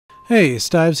Hey,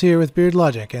 Stives here with Beard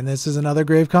Logic, and this is another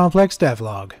Grave Complex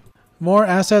devlog. More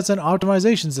assets and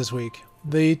optimizations this week,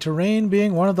 the terrain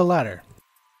being one of the latter.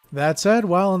 That said,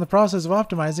 while in the process of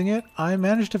optimizing it, I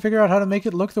managed to figure out how to make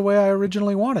it look the way I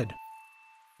originally wanted.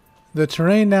 The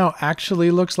terrain now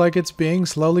actually looks like it's being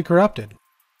slowly corrupted.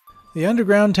 The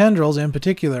underground tendrils in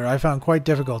particular I found quite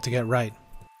difficult to get right.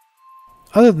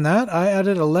 Other than that, I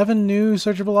added 11 new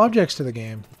searchable objects to the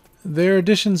game. Their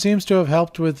addition seems to have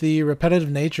helped with the repetitive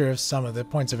nature of some of the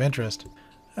points of interest.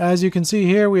 As you can see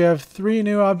here, we have 3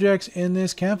 new objects in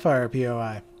this campfire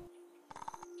POI.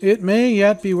 It may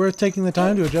yet be worth taking the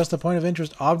time to adjust the point of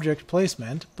interest object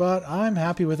placement, but I'm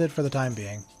happy with it for the time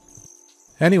being.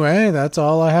 Anyway, that's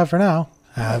all I have for now.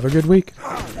 Have a good week.